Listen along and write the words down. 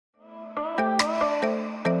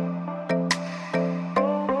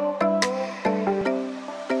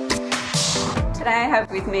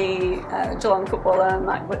With me, Geelong Footballer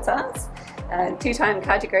Mark Blicavs, two-time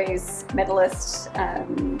Car Degrees medalist,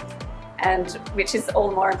 and which is all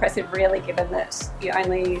the more impressive really given that you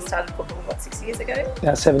only started football, what, 6 years ago?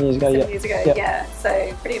 Yeah, 7 years ago, 7 years ago, yeah,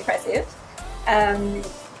 so pretty impressive.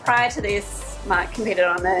 Prior to this, Mark competed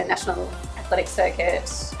on the national athletic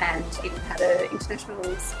circuit and even had an international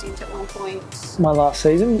stint at one point. My last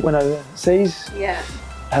season, went overseas,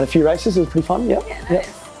 had a few races, it was pretty fun, Yeah, nice.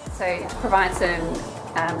 So to provide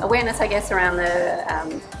some awareness, I guess, around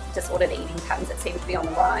the disordered eating patterns that seem to be on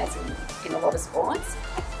the rise in a lot of sports.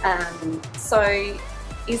 So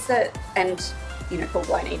is it, and you know,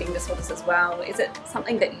 full-blown eating disorders as well, is it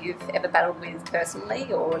something that you've ever battled with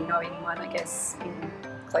personally, or know anyone, I guess, in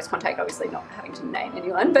close contact, obviously not having to name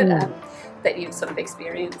anyone, but that you've sort of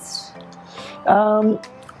experienced?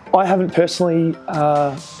 I haven't personally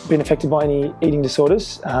been affected by any eating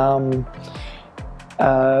disorders.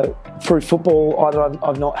 Through football, either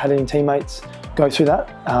I've not had any teammates go through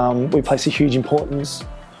that. We place a huge importance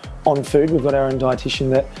on food. We've got our own dietitian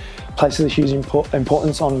that places a huge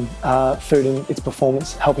importance on food and its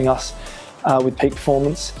performance, helping us with peak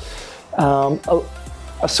performance.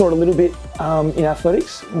 I saw it a little bit in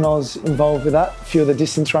athletics when I was involved with that. A few of the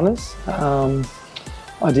distance runners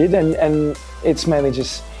I did, and it's mainly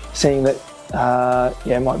just seeing that,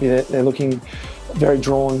 it might be that they're looking very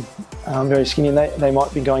drawn, very skinny, and they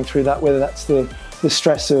might be going through that, whether that's the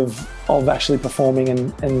stress of actually performing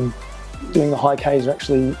and doing the high Ks, or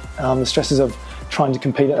actually the stresses of trying to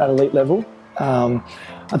compete at that elite level.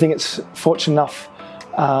 I think it's fortunate enough,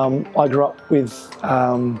 I grew up with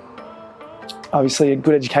obviously a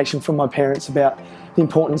good education from my parents about the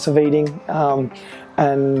importance of eating,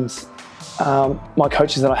 and my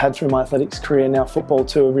coaches that I had through my athletics career, now football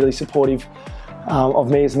too, are really supportive of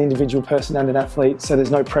me as an individual person and an athlete. So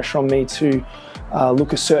there's no pressure on me to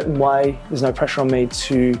look a certain way. There's no pressure on me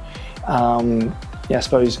to, I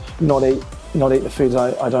suppose, not eat the foods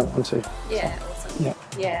I don't want to. Yeah, so, awesome.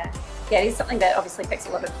 Yeah, it is something that obviously affects a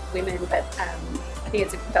lot of women, but I think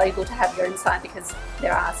it's valuable to have your insight, because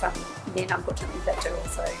there are some men, unfortunately, that do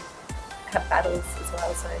also have battles as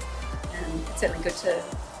well. So it's certainly good to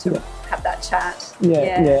have that chat.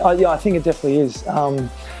 I think it definitely is.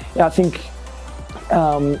 I think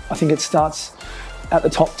it starts at the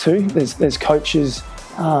top too. There's coaches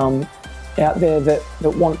out there that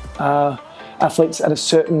want athletes at a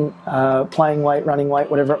certain playing weight, running weight,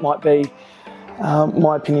 whatever it might be.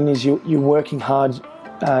 My opinion is you're working hard,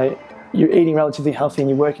 you're eating relatively healthy, and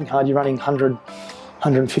you're working hard. You're running 100,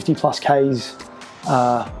 150 plus Ks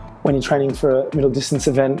when you're training for a middle distance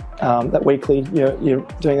event. That weekly you're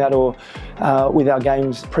doing that, or with our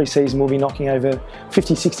games pre-season we'll be knocking over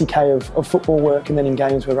 50, 60 K of football work, and then in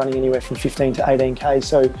games we're running anywhere from 15 to 18 K.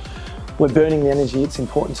 So we're burning the energy. It's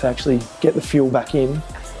important to actually get the fuel back in.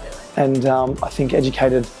 Absolutely. And I think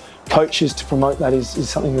educated coaches to promote that is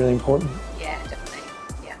something really important. Yeah, definitely.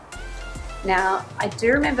 Yeah. Now, I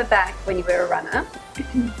do remember back when you were a runner,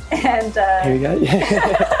 and here we go.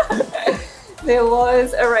 Yeah. There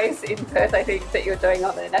was a race in Perth, I think, that you were doing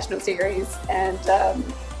on the national series, and I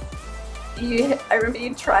remember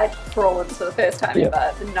you tried prawns for the first time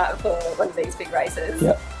ever the night before one of these big races,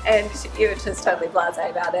 and you were just totally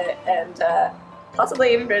blasé about it, and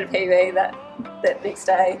possibly even read a PB that next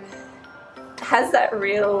day. Has that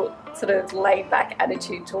real sort of laid-back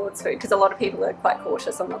attitude towards food? Because a lot of people are quite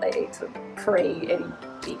cautious on what they eat sort of pre any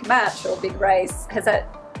big match or big race. Has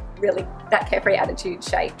that really, that carefree attitude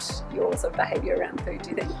shaped your sort of behaviour around food,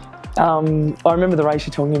 do you think? I remember the race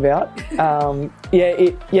you're talking about.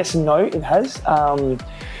 Yes and no, it has.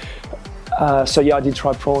 So I did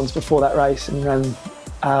try prawns before that race and ran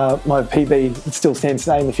my PB. It still stands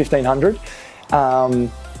today in the 1500.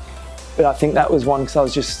 But I think that was one because I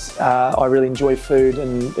was just, I really enjoy food,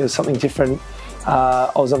 and it was something different.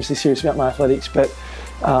 I was obviously serious about my athletics, but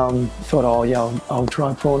thought, I'll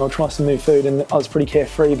try prawn, I'll try some new food, and I was pretty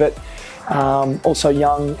carefree, but also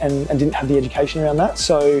young and didn't have the education around that.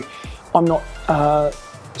 So I'm not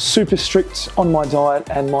super strict on my diet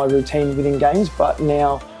and my routine within games, but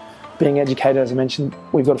now being educated, as I mentioned,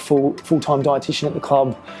 we've got a full-time dietitian at the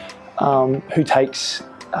club who takes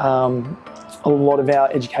a lot of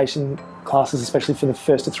our education classes, especially for the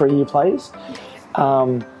 1st to 3 year players,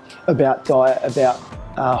 about diet, about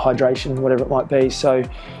hydration, whatever it might be. So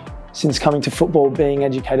since coming to football, being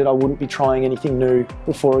educated, I wouldn't be trying anything new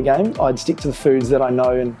before a game. I'd stick to the foods that I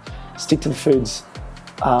know and stick to the foods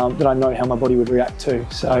that I know how my body would react to.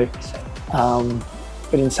 So,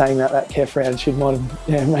 but in saying that, that carefree attitude might have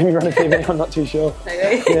made me run a PB, I'm not too sure.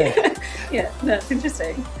 Maybe. Yeah, no, it's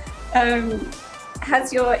interesting.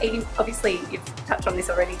 Has your eating, obviously you've touched on this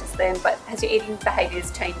already just then, but has your eating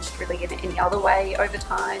behaviours changed really in any other way over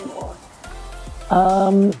time? Or?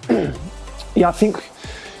 Yeah, I think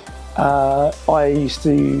I used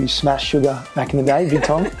to smash sugar back in the day, big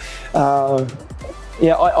time.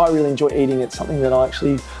 Yeah, I really enjoy eating. It's something that I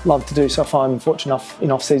actually love to do. So if I'm fortunate enough in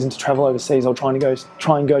off-season to travel overseas, I'll try and go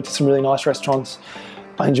to some really nice restaurants.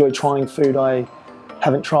 I enjoy trying food I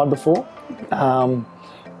haven't tried before.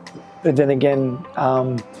 But then again,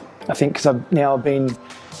 I think because I've now been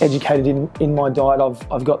educated in my diet,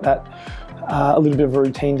 I've got that a little bit of a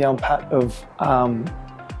routine down pat of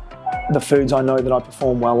the foods I know that I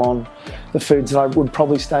perform well on, the foods that I would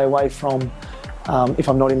probably stay away from if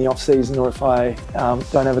I'm not in the off season or if I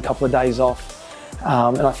don't have a couple of days off.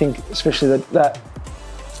 And I think especially that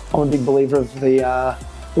I'm a big believer of the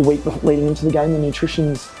week leading into the game, the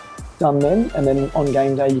nutrition's done then, and then on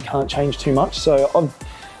game day you can't change too much. So I've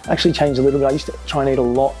actually changed a little bit. I used to try and eat a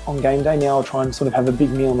lot on game day. Now I'll try and sort of have a big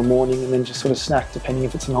meal in the morning and then just sort of snack depending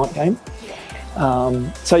if it's a night game.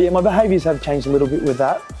 So yeah, my behaviours have changed a little bit with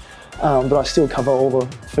that, but I still cover all the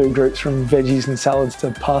food groups from veggies and salads to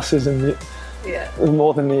pastas and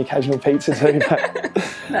more than the occasional pizza too.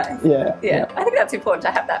 Nice. Yeah. I think that's important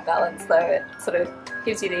to have that balance though. It sort of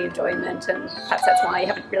gives you the enjoyment, and perhaps that's why you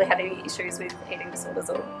haven't really had any issues with eating disorders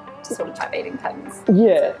or disorder type eating patterns.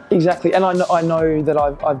 Yeah, exactly. And I know that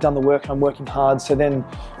I've done the work and I'm working hard, so then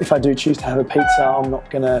if I do choose to have a pizza, I'm not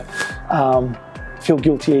going to feel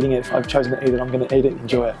guilty eating it. If I've chosen to eat it, I'm going to eat it and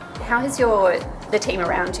enjoy it. How has the team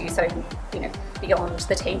around you, so beyond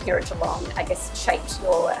the team here at Geelong, I guess shaped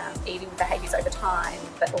your eating behaviours over time,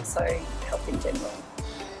 but also health in general?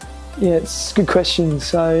 Yeah, it's a good question.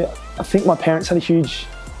 So I think my parents had a huge,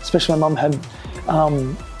 especially my mum had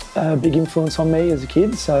a big influence on me as a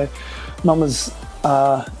kid. So mum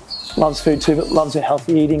loves food too, but loves her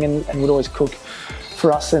healthy eating and would always cook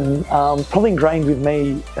for us, and probably ingrained with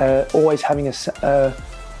me always having a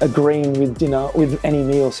green with dinner, with any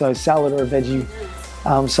meal, so salad or a veggie.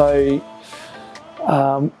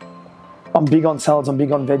 I'm big on salads, I'm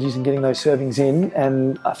big on veggies and getting those servings in,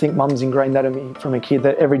 and I think mum's ingrained that in me from a kid,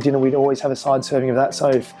 that every dinner we'd always have a side serving of that. So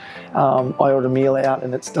if I order a meal out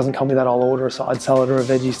and it doesn't come with that, I'll order a side salad or a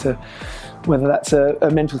veggies, to whether that's a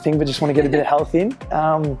mental thing but just want to get a bit of health in.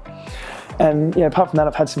 And yeah, apart from that,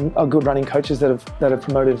 I've had some good running coaches that have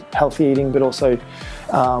promoted healthy eating, but also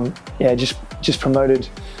just promoted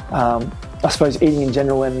I suppose eating in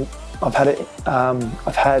general. And I've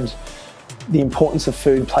had the importance of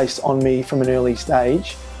food placed on me from an early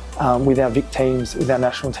stage with our Vic teams, with our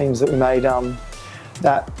national teams that we made,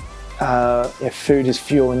 food is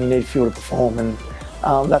fuel and you need fuel to perform, and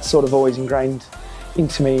that's sort of always ingrained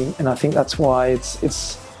into me, and I think that's why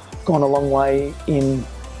it's gone a long way in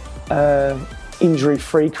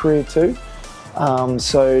injury-free career too.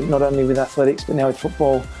 So not only with athletics but now with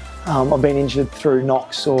football, I've been injured through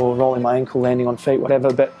knocks or rolling my ankle, landing on feet,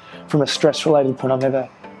 whatever, but from a stress-related point, I've never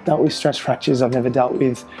dealt with stress fractures, I've never dealt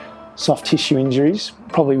with soft tissue injuries,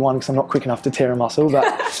 probably one because I'm not quick enough to tear a muscle, but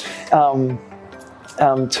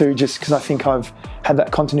two, just because I think I've had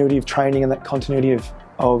that continuity of training and that continuity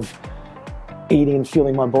of eating and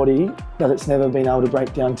feeling my body, that it's never been able to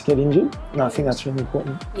break down to get injured, and I think that's really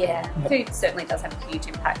important. Yeah, food certainly does have a huge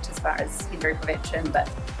impact as far as injury prevention, but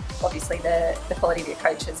obviously the quality of your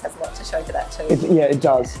coaches has a lot to show for that too. It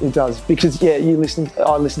does, because I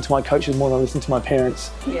listen to my coaches more than I listen to my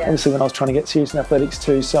parents. Obviously when I was trying to get serious in athletics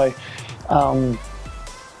too, so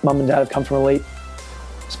mum and dad have come from elite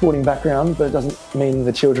sporting background, but it doesn't mean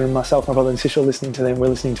the children, myself, my brother and sister, are listening to them. We're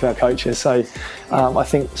listening to our coaches. So I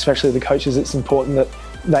think especially the coaches, it's important that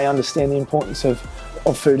they understand the importance of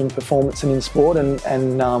food and performance and in sport, and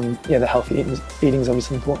the healthy eating is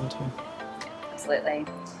obviously important too. Absolutely.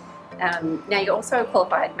 Now you're also a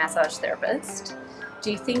qualified massage therapist.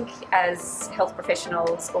 Do you think as health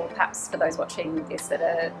professionals, or perhaps for those watching this that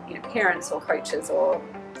are parents or coaches or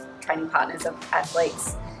training partners of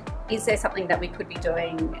athletes, is there something that we could be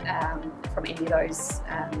doing from any of those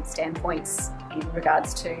standpoints in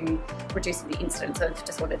regards to reducing the incidence of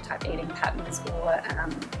disordered type eating patterns, or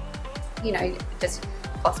just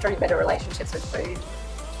fostering better relationships with food?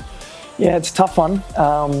 Yeah, it's a tough one.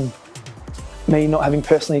 Me not having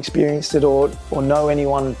personally experienced it or know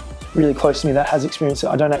anyone really close to me that has experienced it,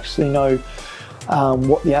 I don't actually know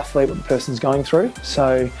what the person's going through.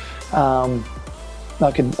 So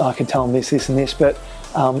I could tell them this and this, but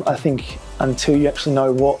I think until you actually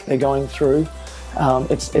know what they're going through,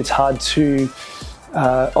 it's hard to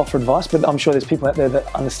offer advice. But I'm sure there's people out there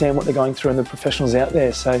that understand what they're going through, and the professionals out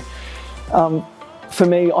there. So for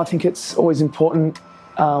me, I think it's always important.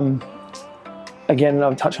 Again,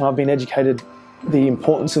 I've been educated the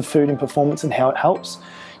importance of food in performance and how it helps.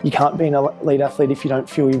 You can't be an elite athlete if you don't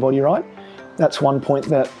fuel your body right. That's one point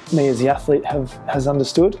that me as the athlete has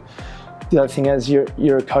understood. The other thing is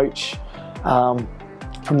you're a coach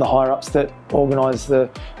from the higher ups that organise the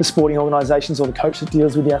sporting organisations, or the coach that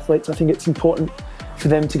deals with the athletes. I think it's important for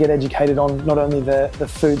them to get educated on not only the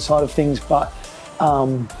food side of things, but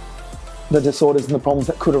the disorders and the problems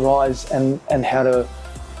that could arise, and how to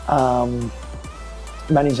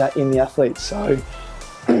manage that in the athletes. So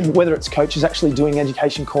whether it's coaches actually doing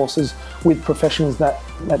education courses with professionals that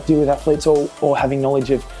deal with athletes, or having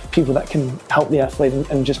knowledge of people that can help the athlete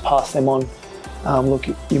and just pass them on. Look,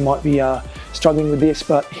 you might be struggling with this,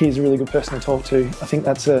 but here's a really good person to talk to. I think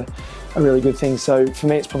that's a really good thing. So for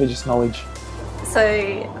me, it's probably just knowledge. So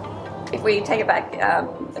if we take it back a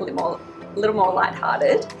little more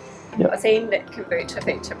lighthearted, I've seen kombucha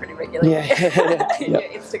feature pretty regularly in your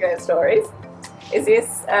Instagram stories. Is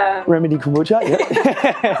this Remedy kombucha?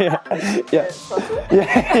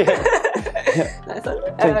 Nice one.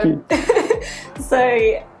 Thank you.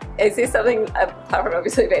 So is this something, apart from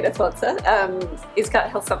obviously being a sponsor, is gut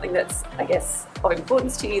health something that's, I guess, of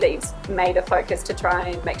importance to you, that you've made a focus to try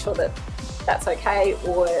and make sure that that's okay,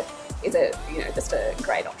 or is it, just a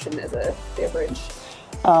great option as a beverage?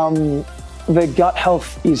 The gut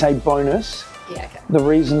health is a bonus. Yeah, okay. The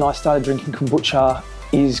reason I started drinking kombucha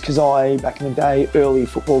is because I, back in the day, early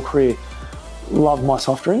football career, loved my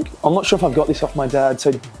soft drink. I'm not sure if I've got this off my dad.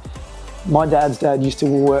 So my dad's dad used to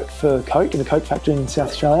work for Coke in a Coke factory in South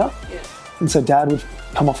Australia. Yeah. And so Dad would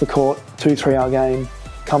come off the court, 2-3 hour game,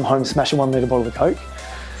 come home, smash a 1 litre bottle of Coke.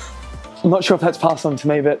 I'm not sure if that's passed on to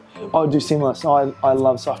me, but I would do similar. So I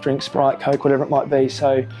love soft drinks, Sprite, Coke, whatever it might be.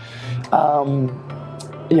 So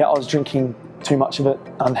yeah, I was drinking too much of it,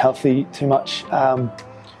 unhealthy, too much.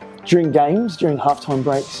 During games, during halftime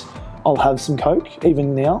breaks, I'll have some Coke,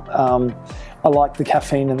 even now. I like the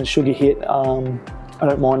caffeine and the sugar hit. I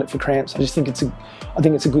don't mind it for cramps. I just think it's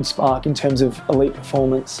a good spark in terms of elite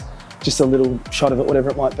performance, just a little shot of it, whatever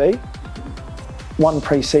it might be. One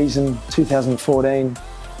pre-season, 2014,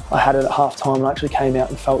 I had it at halftime and I actually came out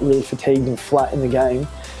and felt really fatigued and flat in the game.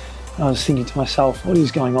 And I was thinking to myself, what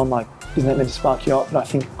is going on? Like, isn't that meant to spark you up? But I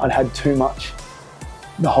think I'd had too much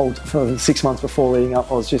for 6 months before leading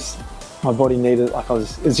up. My body needed, I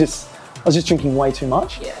was just drinking way too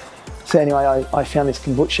much. Yeah. So anyway, I found this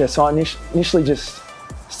kombucha. So I initially just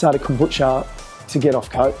started kombucha to get off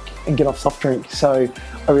Coke and get off soft drink. So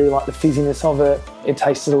I really liked the fizziness of it. It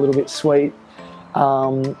tasted a little bit sweet.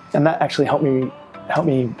 And that actually helped me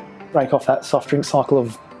break off that soft drink cycle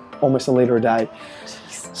of almost a litre a day.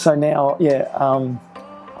 So now,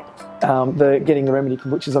 getting the Remedy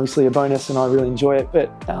kombucha is obviously a bonus and I really enjoy it, but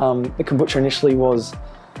the kombucha initially was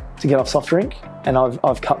to get off soft drink, and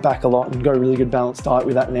I've cut back a lot and got a really good balanced diet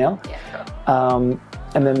with that now. Yeah.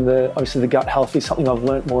 And then obviously the gut health is something I've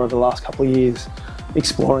learnt more over the last couple of years,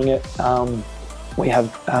 exploring it.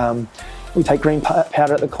 We take green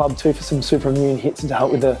powder at the club too for some super immune hits and to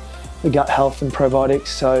help with the gut health and probiotics.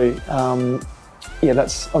 So yeah,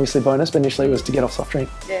 that's obviously a bonus, but initially it was to get off soft drink.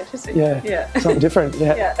 Yeah, interesting. Yeah. Something different.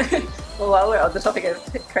 Yeah. Well, while we're on the topic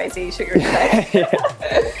of crazy sugar intake,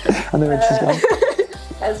 and the rinse is gone.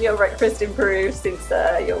 Has your breakfast improved since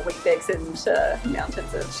your Weet-Bix and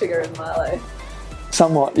mountains of sugar and Milo?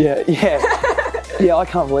 Somewhat, yeah. Yeah, I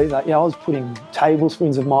can't believe that. Yeah, I was putting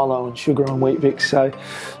tablespoons of Milo and sugar on Weet-Bix, so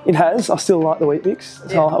it has. I still like the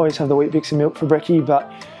Weet-Bix, so I always have the Weet-Bix and milk for brekkie, but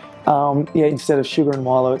yeah, instead of sugar and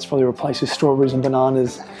Milo, it's probably replaced with strawberries and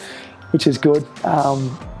bananas, which is good.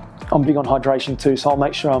 I'm big on hydration too, so I'll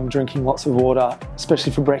make sure I'm drinking lots of water,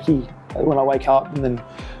 especially for brekkie when I wake up, and then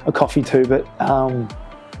a coffee too. But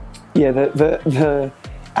yeah, the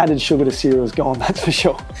added sugar to cereal is gone, that's for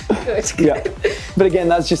sure. Good. Yeah, but again,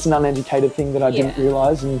 that's just an uneducated thing that I didn't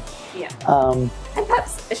realise, and and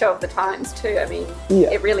perhaps a show of the times too. I mean,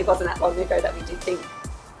 it really wasn't that long ago that we did think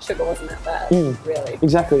sugar wasn't that bad, really.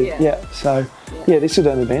 Exactly. Yeah. So this had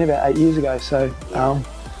only been about 8 years ago. So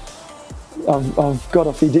I've got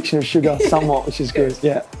off the addiction of sugar somewhat, which is good.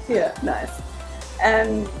 Yeah. Yeah. Nice.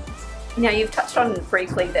 Now you've touched on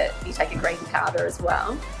briefly that you take a green powder as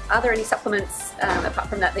well. Are there any supplements apart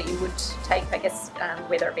from that you would take, I guess,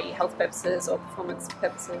 whether it be health purposes or performance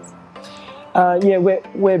purposes? Yeah,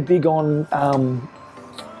 we're big on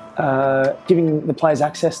giving the players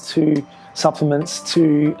access to supplements,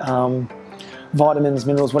 to vitamins,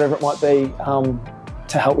 minerals, whatever it might be,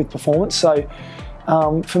 to help with performance. So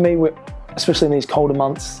for me, especially in these colder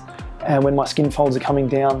months, and when my skin folds are coming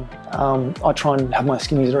down, I try and have my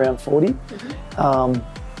skinnies at around 40.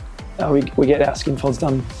 We get our skin folds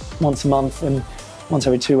done once a month and once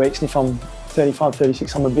every 2 weeks, and if I'm 35,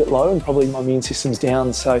 36, I'm a bit low and probably my immune system's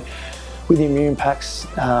down. So with the immune packs,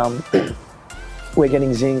 we're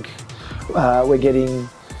getting zinc, we're getting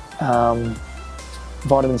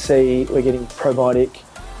vitamin C, we're getting probiotic.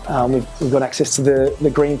 We've got access to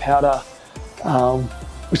the green powder,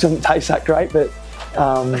 which doesn't taste that great, but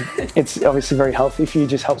it's obviously very healthy for you,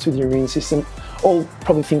 just helps with your immune system. All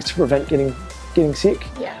probably things to prevent getting sick.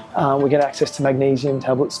 Yeah. We get access to magnesium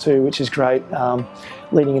tablets too, which is great,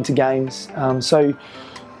 leading into games.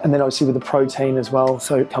 And then obviously with the protein as well,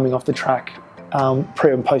 so coming off the track,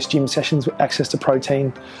 pre and post gym sessions, access to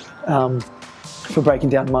protein for breaking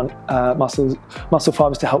down muscle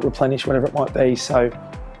fibres to help replenish whatever it might be. So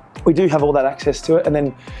we do have all that access to it. And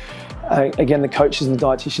then again, the coaches and the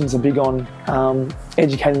dietitians are big on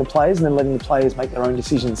educating the players and then letting the players make their own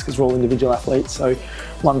decisions, because we're all individual athletes. So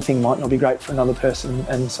one thing might not be great for another person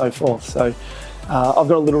and so forth. So I've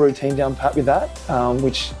got a little routine down pat with that,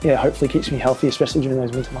 which hopefully keeps me healthy, especially during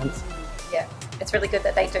those winter months. Yeah, it's really good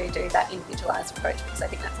that they do that individualised approach, because I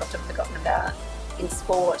think that's often forgotten about in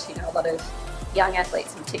sport. You know, a lot of young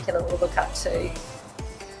athletes in particular will look up to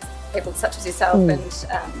people such as yourself and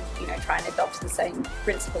try and adopt the same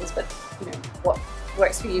principles, but what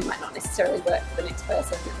works for you might not necessarily work for the next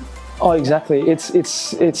person. Oh, exactly.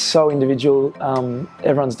 It's so individual.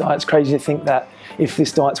 Everyone's diet's crazy to think that if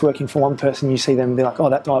this diet's working for one person, you see them and be like, oh,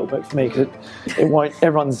 that diet will work for me, because it won't.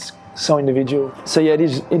 Everyone's so individual. So yeah, it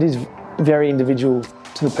is very individual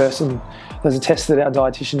to the person. There's a test that our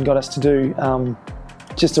dietitian got us to do,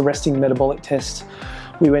 just a resting metabolic test.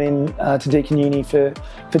 We went in to Deakin Uni for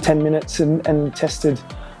 10 minutes and tested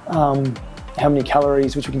how many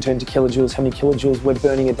calories, which we can turn to kilojoules, how many kilojoules we're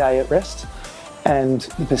burning a day at rest, and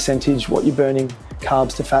the percentage, what you're burning,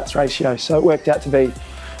 carbs to fats ratio. So it worked out to be,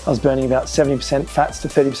 I was burning about 70% fats to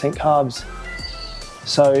 30% carbs,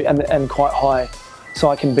 so and quite high. So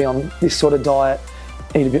I can be on this sort of diet,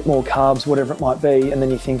 eat a bit more carbs, whatever it might be, and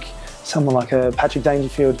then you think someone like a Patrick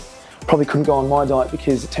Dangerfield probably couldn't go on my diet,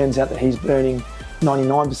 because it turns out that he's burning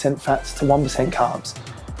 99% fats to 1% carbs.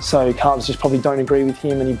 So carbs just probably don't agree with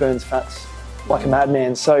him, and he burns fats like a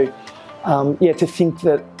madman. So to think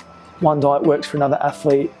that one diet works for another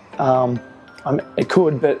athlete, it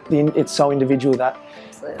could, but it's so individual that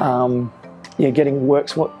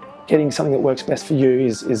getting something that works best for you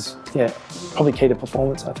is probably key to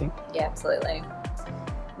performance, I think. Yeah, absolutely.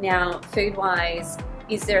 Now, food-wise,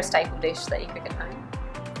 is there a staple dish that you cook at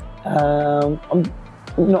home?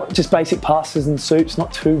 I'm not just basic pastas and soups,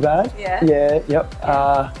 not too bad. Yeah. Yeah. Yep.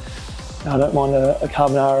 I don't mind a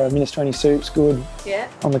carbonara, a minestrone soup's good. Yeah.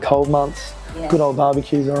 On the cold months. Yeah. Good old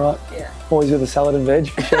barbecue's all right. Yeah. Always with a salad and veg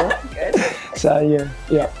for sure. Good. So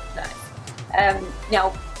yeah. Nice.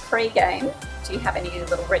 Now, pre-game, do you have any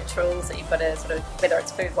little rituals that you've got to sort of, whether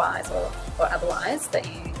it's food-wise or otherwise, that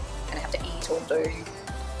you kind of have to eat or do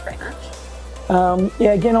pretty much?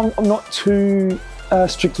 Again, I'm not too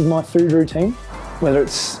strict with my food routine. Whether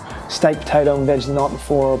it's steak, potato and veg the night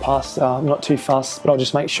before or pasta, I'm not too fussed, but I'll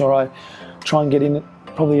just make sure I try and get in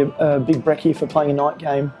probably a big brekkie for playing a night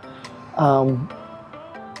game,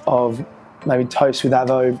 of maybe toast with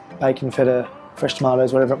avo, bacon, feta, fresh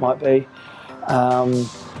tomatoes, whatever it might be.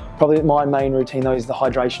 Probably my main routine though is the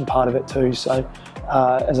hydration part of it too. So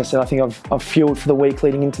as I said, I think I've fueled for the week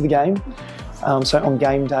leading into the game. So on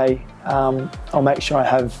game day, I'll make sure I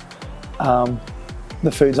have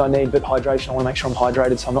the foods I need, but hydration, I want to make sure I'm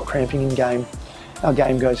hydrated so I'm not cramping in game. Our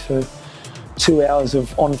game goes for 2 hours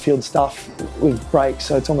of on-field stuff with breaks,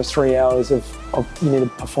 so it's almost 3 hours of you need to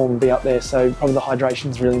perform and be up there, so probably the hydration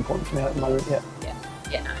is really important for me at the moment. Yeah,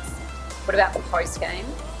 nice. What about the post-game?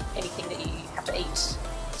 Anything that you have to eat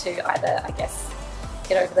to either, I guess,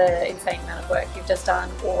 get over the insane amount of work you've just done,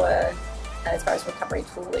 or as far as recovery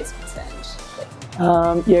tool is concerned?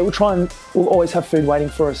 We'll always have food waiting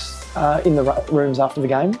for us in the rooms after the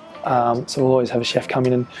game. So we'll always have a chef come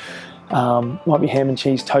in and might be ham and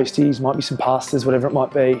cheese toasties, might be some pastas, whatever it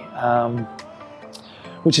might be,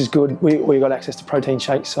 which is good. We got access to protein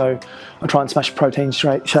shakes, so I try and smash a protein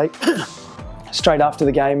shake straight after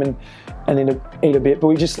the game and eat a bit. But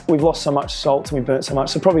we've lost so much salt and we burnt so much,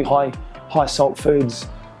 so probably high salt foods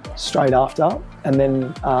straight after, and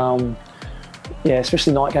then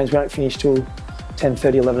especially night games, we don't finish till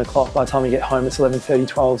 10:30, 11 o'clock. By the time we get home, it's 11:30,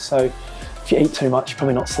 12. So if you eat too much, you're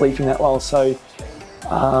probably not sleeping that well. So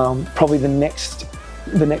probably the next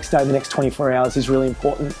day, the next 24 hours is really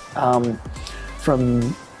important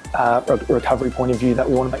from a recovery point of view, that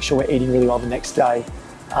we want to make sure we're eating really well the next day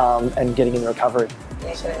and getting in the recovery.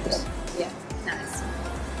 Yeah, good. Yeah, nice.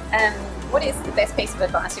 What is the best piece of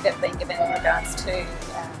advice you've ever been given in regards to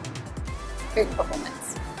food performance?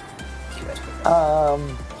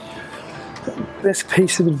 Best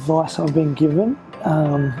piece of advice I've been given?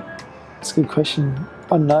 It's a good question.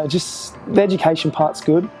 I don't know, just the education part's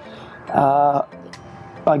good. The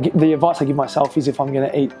advice I give myself is if I'm going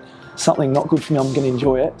to eat something not good for me, I'm going to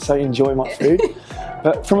enjoy it, so enjoy my food.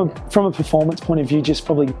 But from a performance point of view, just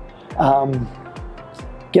probably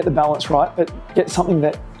get the balance right, but get something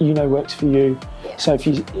that you know works for you. Yeah. So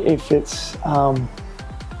if it's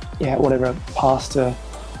whatever, pasta,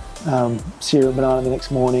 cereal, banana the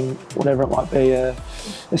next morning, whatever it might be, a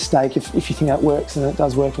steak, if you think that works and it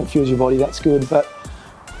does work and it fuels your body, that's good. But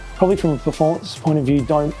probably from a performance point of view,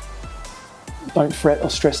 don't fret or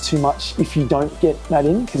stress too much if you don't get that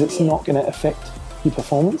in, because it's not going to affect your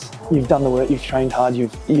performance. You've done the work, you've trained hard,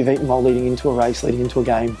 you've eaten well leading into a race, leading into a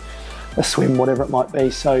game, a swim, whatever it might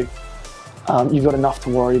be. So you've got enough to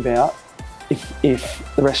worry about.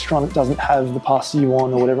 If the restaurant doesn't have the pasta you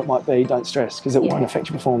want or whatever it might be, don't stress, because it won't affect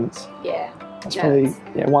your performance. Yeah. That's probably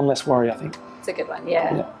one less worry, I think. It's a good one,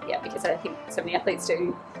 yeah, because I think so many athletes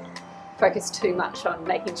do focus too much on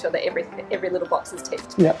making sure that every little box is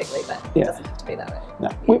ticked perfectly, but it doesn't have to be that way.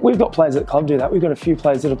 No. We've got players at the club do that. We've got a few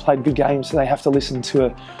players that have played good games, so they have to listen to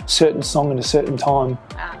a certain song at a certain time.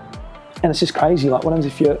 And it's just crazy. Like, what happens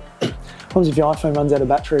if your iPhone runs out of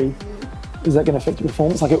battery? Is that going to affect your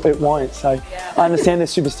performance? Like, it won't. So I understand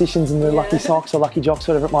there's superstitions and the lucky socks or lucky jocks,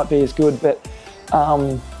 whatever it might be, is good, but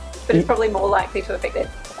it's probably more likely to affect their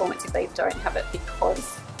performance if they don't have it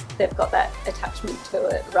because they've got that attachment to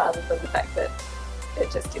it, rather than the fact that they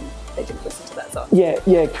didn't listen to that song.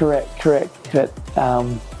 Yeah, correct. But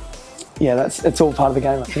it's all part of the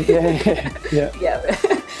game, I think. Yeah.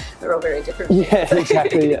 We're all very different. Yeah,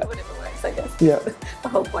 exactly. Yeah. Whatever works, I guess. Yeah. The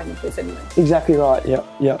whole point of this, anyway. Exactly right.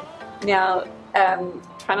 Yeah. Now,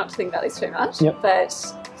 try not to think about this too much. But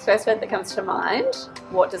first word that comes to mind,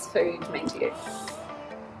 what does food mean to you?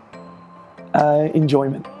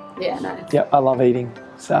 Enjoyment. Yeah, nice. Yeah, I love eating.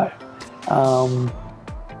 So,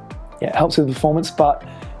 it helps with performance, but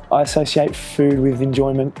I associate food with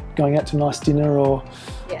enjoyment, going out to a nice dinner or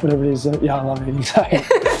whatever it is. I love eating, so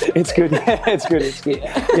it's good. It's good.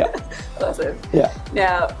 Yeah. Awesome. Yeah.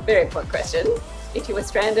 Now, very important question. If you were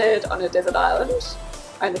stranded on a desert island,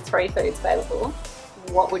 only 3 foods available,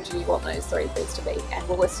 what would you want those 3 foods to be? And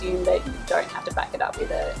we'll assume that you don't have to back it up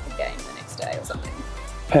with a game the next day or something.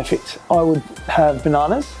 Perfect. I would have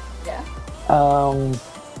bananas. Yeah.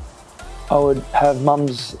 I would have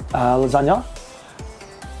Mum's lasagna,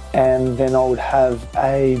 and then I would have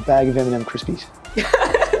a bag of M&M Crispies.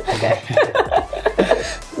 Okay.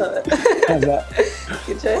 Love it. How's that?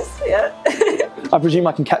 Good choice, yeah. I presume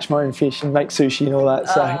I can catch my own fish and make sushi and all that.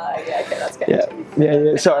 So. Okay, that's good.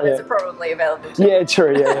 Yeah. Sorry. It's probably available too. Yeah,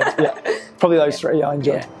 true. Yeah. Probably those 3. I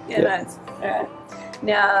enjoy. Yeah, nice. All right.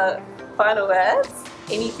 Now, final words.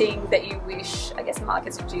 Anything that you wish, I guess, Mark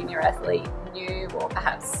as a junior athlete knew, or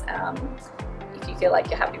perhaps if you feel like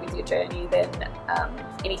you're happy with your journey, then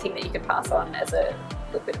anything that you could pass on as a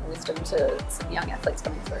little bit of wisdom to some young athletes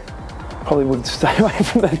coming through? Probably would stay away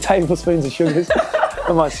from the tablespoons of sugars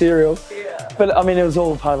on my cereal. Yeah. But I mean, it was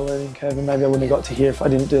all part of the learning curve, and maybe I wouldn't have got to here if I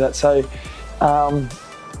didn't do that. So,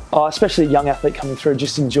 especially a young athlete coming through,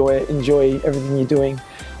 just enjoy it, enjoy everything you're doing,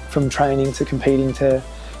 from training to competing to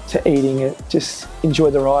eating it. Just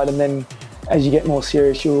enjoy the ride, and then as you get more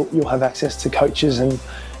serious, you'll have access to coaches and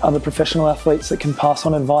other professional athletes that can pass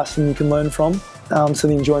on advice and you can learn from. So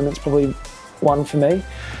the enjoyment's probably one for me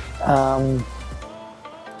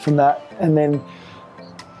from that. And then,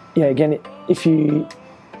 again, the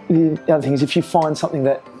other thing is if you find something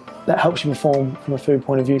that helps you perform from a food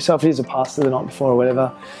point of view, so if it is a pasta the night before or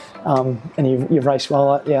whatever, and you've raced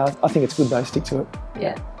well, I think it's good though, stick to it.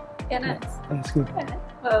 Yeah, nice. Yeah, it's good. Yeah.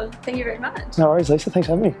 Well, thank you very much. No worries, Lisa. Thanks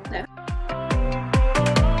for having me. No.